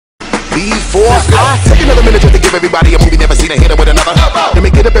Before I take another minute just to give everybody a movie never seen a hitter with another. Let me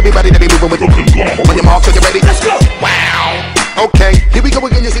get up everybody that be moving with you. On your marks, are you ready? Let's go. Wow. Okay, here we go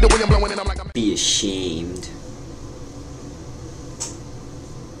again. You see the wind blowing and I'm like, Be ashamed.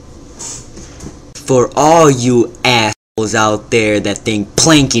 For all you assholes out there that think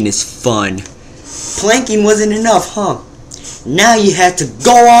planking is fun. Planking wasn't enough, huh? Now you had to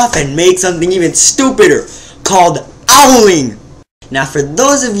go off and make something even stupider, called owling. Now for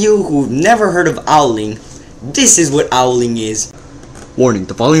those of you who've never heard of owling, this is what owling is. Warning,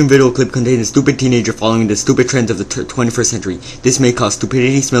 the following video clip contains a stupid teenager following the stupid trends of the 21st century. This may cause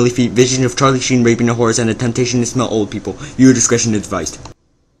stupidity, smelly feet, vision of Charlie Sheen raping a horse, and a temptation to smell old people. Viewer discretion is advised.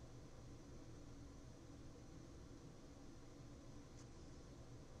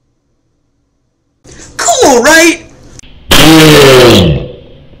 Cool, right?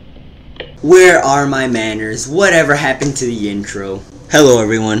 Where are my manners? Whatever happened to the intro? Hello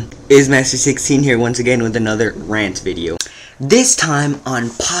everyone, IzMaster16 here once again with another rant video. This time on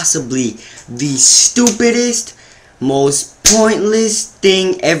possibly the stupidest, most pointless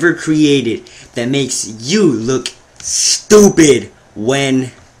thing ever created that makes you look stupid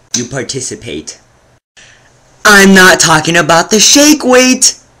when you participate. I'm not talking about the shake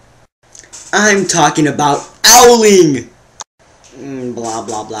weight! I'm talking about owling! Blah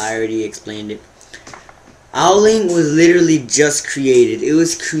blah blah, I already explained it. Owling was literally just created. It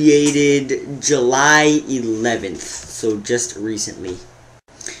was created July 11th, so just recently.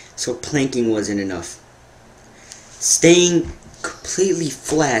 So planking wasn't enough. Staying completely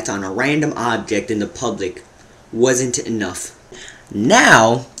flat on a random object in the public wasn't enough.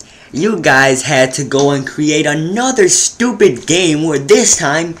 Now, you guys had to go and create another stupid game where this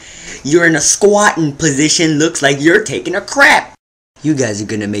time you're in a squatting position, looks like you're taking a crap. You guys are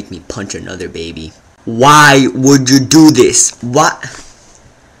gonna make me punch another baby. Why would you do this? What?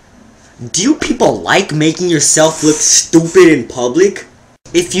 Do you people like making yourself look stupid in public?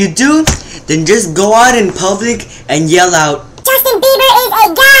 If you do, then just go out in public and yell out, "Justin Bieber is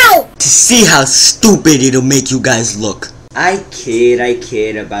a guy!" to see how stupid it'll make you guys look. I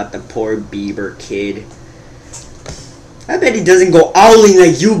kid about the poor Bieber kid. I bet he doesn't go owling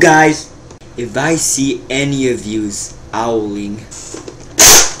like you guys. If I see any of yous owling,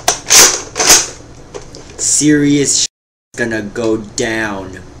 serious gonna go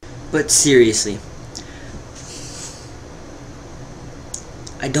down. But seriously,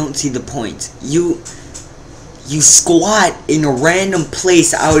 I don't see the point. You squat in a random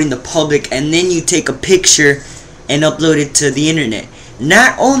place out in the public and then you take a picture and upload it to the internet.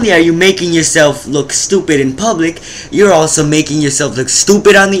 Not only are you making yourself look stupid in public, you're also making yourself look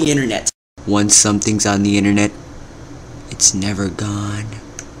stupid on the internet. Once something's on the internet, it's never gone.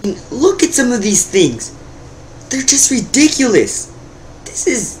 Look at some of these things. They're just ridiculous. This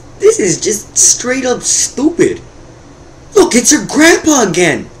is just straight up stupid. Look, it's your grandpa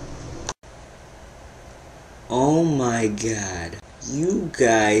again. Oh my god. You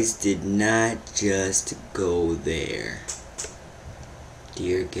guys did not just go there.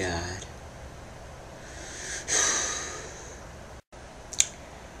 Dear God.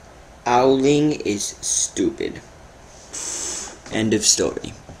 Owling is stupid. End of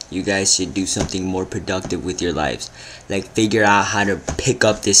story. You guys should do something more productive with your lives. Like figure out how to pick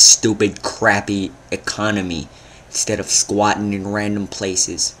up this stupid, crappy economy instead of squatting in random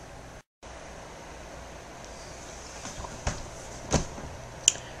places.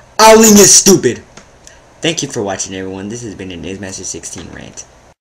 Owling is stupid! Thank you for watching everyone. This has been an IzMaster16 rant.